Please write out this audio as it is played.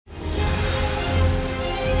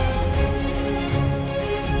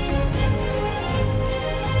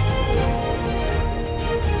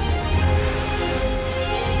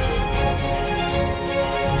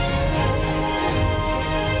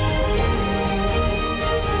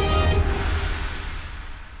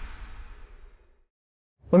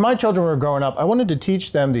When my children were growing up, I wanted to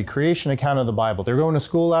teach them the creation account of the Bible. They're going to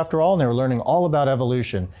school after all, and they were learning all about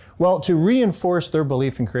evolution. Well, to reinforce their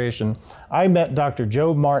belief in creation, I met Dr.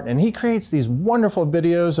 Jobe Martin, and he creates these wonderful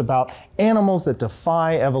videos about animals that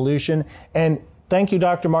defy evolution. And thank you,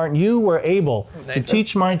 Dr. Martin. You were able to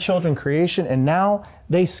teach my children creation, and now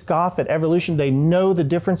they scoff at evolution. They know the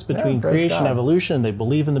difference between creation and evolution, and they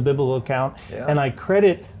believe in the biblical account. And I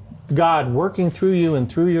credit God working through you and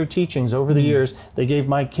through your teachings over the years. They gave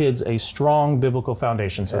my kids a strong biblical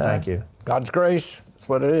foundation, so thank you. God's grace, that's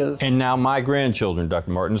what it is. And now my grandchildren,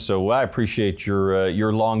 Dr. Martin, so I appreciate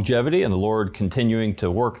your longevity and the Lord continuing to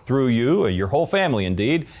work through you, your whole family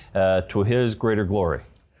indeed, to His greater glory.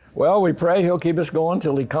 Well, we pray He'll keep us going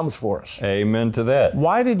till He comes for us. Amen to that.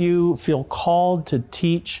 Why did you feel called to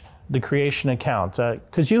teach the creation account?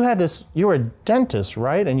 Because you were a dentist,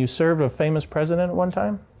 right? And you served a famous president at one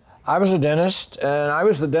time? I was a dentist, and I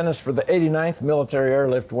was the dentist for the 89th Military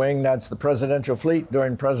Airlift Wing. That's the presidential fleet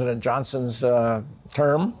during President Johnson's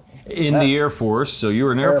term. In the Air Force, so you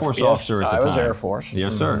were an Air Force officer at the time. I was Air Force.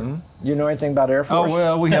 Yes, sir. You know anything about Air Force? Oh,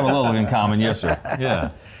 well, we have a little in common, yes, sir.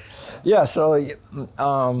 Yeah. Yeah, so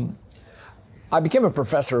I became a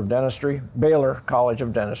professor of dentistry, Baylor College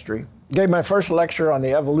of Dentistry. Gave my first lecture on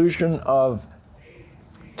the evolution of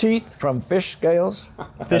teeth from fish scales.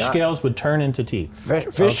 Fish scales would turn into teeth.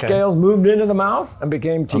 Fish scales moved into the mouth and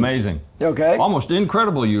became teeth. Amazing. Okay. Almost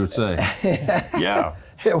incredible, you would say. Yeah.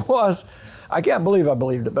 It was. I can't believe I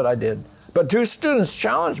believed it, but I did. But two students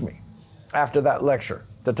challenged me after that lecture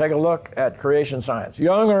to take a look at creation science.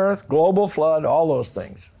 Young Earth, global flood, all those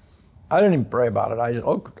things. I didn't even pray about it. I just,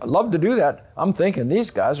 I'd love to do that. I'm thinking these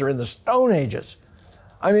guys are in the Stone Ages.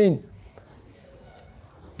 I mean,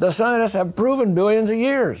 the scientists have proven billions of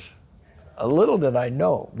years. A little did I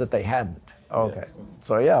know that they hadn't. Okay,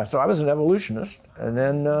 so yeah, so I was an evolutionist. And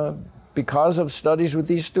then because of studies with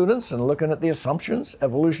these students and looking at the assumptions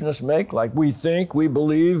evolutionists make, like we think, we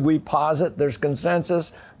believe, we posit, there's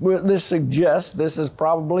consensus, this suggests, this is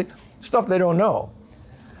probably, stuff they don't know.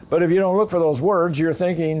 But if you don't look for those words, you're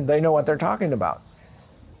thinking they know what they're talking about.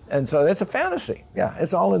 And so it's a fantasy. Yeah,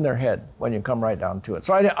 it's all in their head when you come right down to it.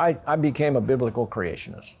 So I became a biblical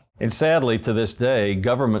creationist. And sadly, to this day,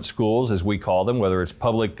 government schools, as we call them, whether it's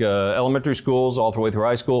public elementary schools all the way through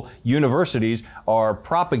high school, universities are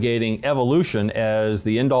propagating evolution as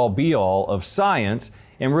the end-all be-all of science,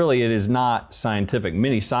 and really it is not scientific.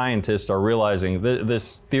 Many scientists are realizing that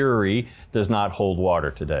this theory does not hold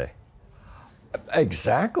water today.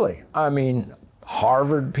 Exactly. I mean,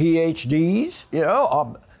 Harvard PhDs, you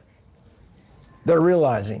know, they're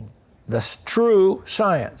realizing this true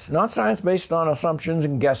science, not science based on assumptions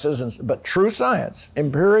and guesses, but true science,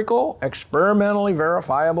 empirical, experimentally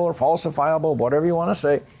verifiable or falsifiable, whatever you want to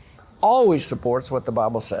say, always supports what the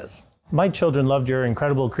Bible says. My children loved your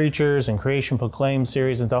Incredible Creatures and Creation Proclaimed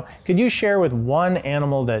series and stuff. Could you share with one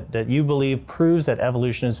animal that you believe proves that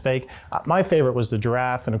evolution is fake? My favorite was the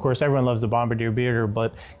giraffe, and of course everyone loves the bombardier beaver,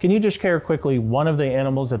 but can you just share quickly one of the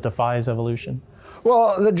animals that defies evolution?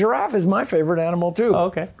 Well, the giraffe is my favorite animal too. Oh,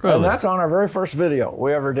 okay. Really? And that's on our very first video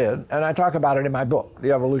we ever did. And I talk about it in my book,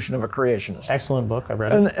 The Evolution of a Creationist. Excellent book, I've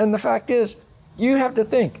read it. And the fact is, you have to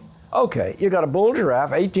think, okay, you got a bull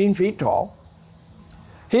giraffe, 18 feet tall.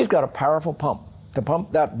 He's got a powerful pump to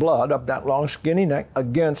pump that blood up that long skinny neck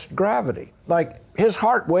against gravity. Like his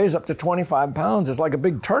heart weighs up to 25 pounds. It's like a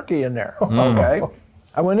big turkey in there, okay?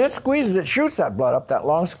 And when it squeezes, it shoots that blood up that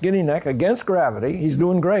long skinny neck against gravity. He's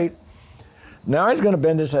doing great. Now he's going to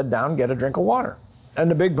bend his head down and get a drink of water. And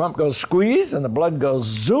the big pump goes squeeze, and the blood goes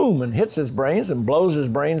zoom and hits his brains and blows his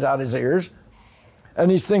brains out his ears.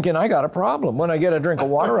 And he's thinking, I got a problem. When I get a drink of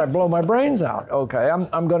water, I blow my brains out. Okay,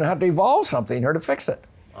 I'm going to have to evolve something here to fix it.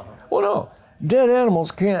 Well, no, dead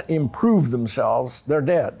animals can't improve themselves. They're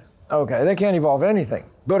dead. Okay, they can't evolve anything.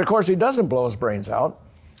 But of course, he doesn't blow his brains out,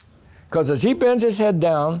 because as he bends his head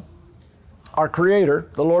down, our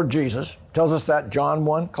Creator, the Lord Jesus, tells us that John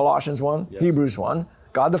 1, Colossians 1, Hebrews 1,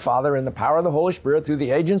 God the Father in the power of the Holy Spirit through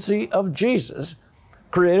the agency of Jesus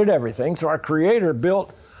created everything. So our Creator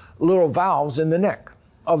built little valves in the neck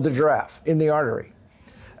of the giraffe, in the artery.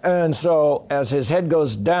 And so as his head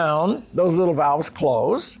goes down, those little valves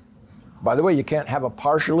close. By the way, you can't have a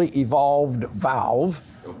partially evolved valve.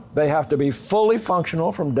 They have to be fully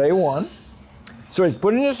functional from day one. So he's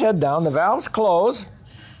putting his head down, the valves close,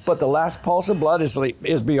 but the last pulse of blood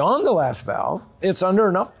is beyond the last valve. It's under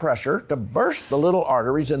enough pressure to burst the little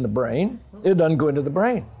arteries in the brain. It doesn't go into the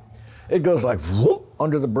brain. It goes like whoop,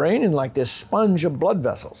 under the brain in like this sponge of blood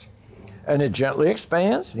vessels. and it gently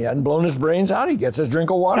expands. He hadn't blown his brains out. He gets his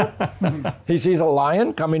drink of water. He sees a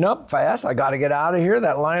lion coming up fast. I got to get out of here.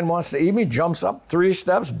 That lion wants to eat me. Jumps up 3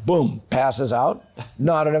 steps, boom, passes out.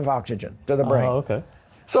 Not enough oxygen to the brain. Oh, okay.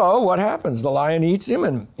 So what happens? The lion eats him,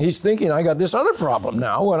 and he's thinking, I got this other problem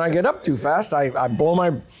now. When I get up too fast, I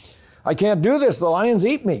can't do this. The lions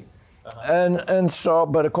eat me. And so,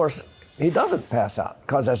 but of course, he doesn't pass out,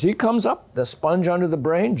 because as he comes up, the sponge under the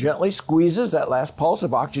brain gently squeezes that last pulse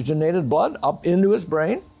of oxygenated blood up into his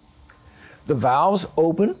brain. The valves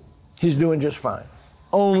open. He's doing just fine.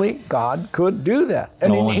 Only God could do that.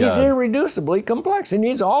 And he's irreducibly complex. He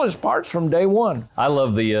needs all his parts from day one. I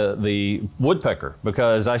love the woodpecker,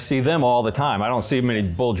 because I see them all the time. I don't see many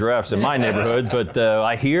bull giraffes in my neighborhood, but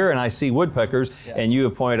I hear and I see woodpeckers, and you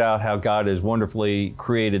have pointed out how God has wonderfully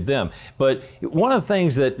created them. But one of the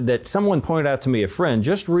things that someone pointed out to me, a friend,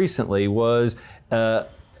 just recently, was a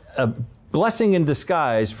blessing in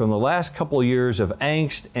disguise from the last couple of years of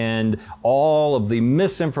angst and all of the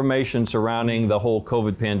misinformation surrounding the whole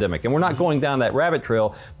COVID pandemic. And we're not going down that rabbit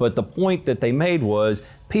trail, but the point that they made was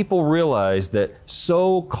people realized that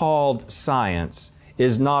so-called science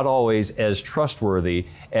is not always as trustworthy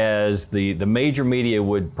as the major media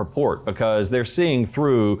would purport, because they're seeing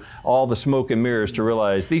through all the smoke and mirrors to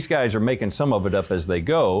realize these guys are making some of it up as they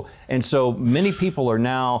go. And so many people are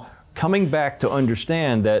now coming back to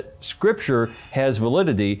understand that Scripture has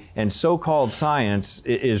validity, and so-called science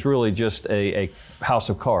is really just a house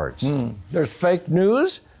of cards. There's fake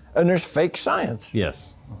news and there's fake science.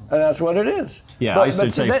 Yes. And that's what it is. Yeah, I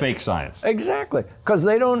should say fake science. Exactly, because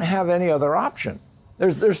they don't have any other option.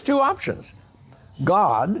 There's 2 options: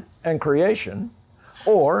 God and creation,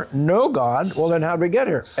 or no God. Well, then how did we get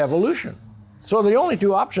here? Evolution. So the only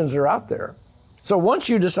 2 options are out there. So once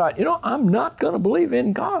you decide, I'm not going to believe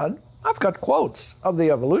in God, I've got quotes of the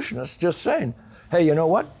evolutionists just saying, hey, you know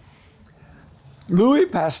what? Louis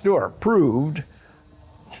Pasteur proved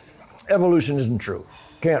evolution isn't true.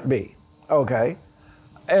 Can't be. Okay.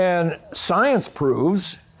 And science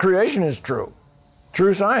proves creation is true.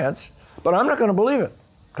 True science. But I'm not going to believe it,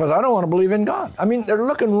 because I don't want to believe in God. I mean, they're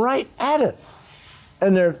looking right at it.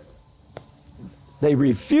 And they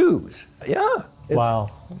refuse. Yeah. Wow.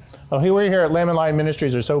 Well, we here at Lamb Lion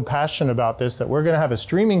Ministries are so passionate about this that we're going to have a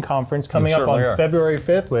streaming conference coming up on February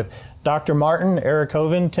 5th with Dr. Martin, Eric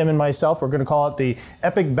Hovind, Tim, and myself. We're going to call it the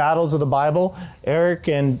Epic Battles of the Bible. Eric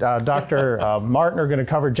and Dr. Martin are going to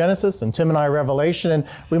cover Genesis, and Tim and I Revelation. And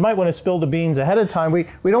we might want to spill the beans ahead of time. We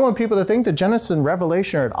don't want people to think that Genesis and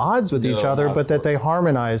Revelation are at odds with each other, but that they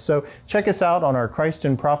harmonize. So check us out on our Christ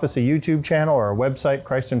in Prophecy YouTube channel or our website,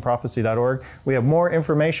 christinprophecy.org. We have more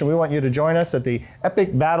information. We want you to join us at the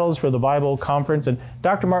Epic Battles for the Bible conference. And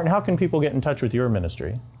Dr. Martin, how can people get in touch with your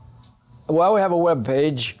ministry? Well, we have a web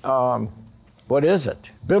page. What is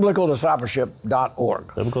it? BiblicalDiscipleship.org.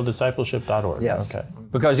 BiblicalDiscipleship.org. Yes. Okay.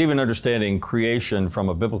 Because even understanding creation from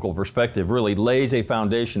a biblical perspective really lays a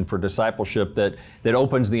foundation for discipleship that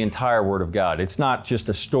opens the entire Word of God. It's not just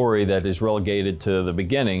a story that is relegated to the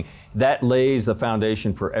beginning. That lays the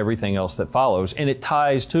foundation for everything else that follows, and it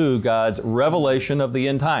ties to God's revelation of the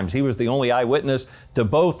end times. He was the only eyewitness to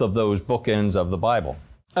both of those bookends of the Bible.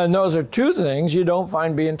 And those are 2 things you don't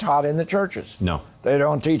find being taught in the churches. No. They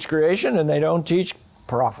don't teach creation, and they don't teach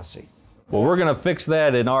prophecy. Well, we're going to fix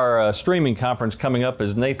that in our streaming conference coming up,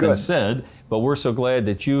 as Nathan said, but we're so glad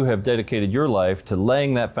that you have dedicated your life to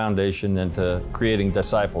laying that foundation and to creating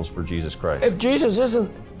disciples for Jesus Christ. If Jesus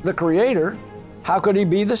isn't the Creator, how could He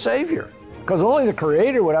be the Savior? Because only the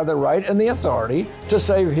Creator would have the right and the authority to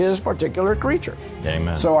save His particular creature.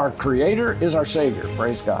 Amen. So our Creator is our Savior.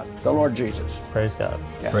 Praise God. The Lord Jesus. Praise God.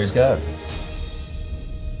 Praise God.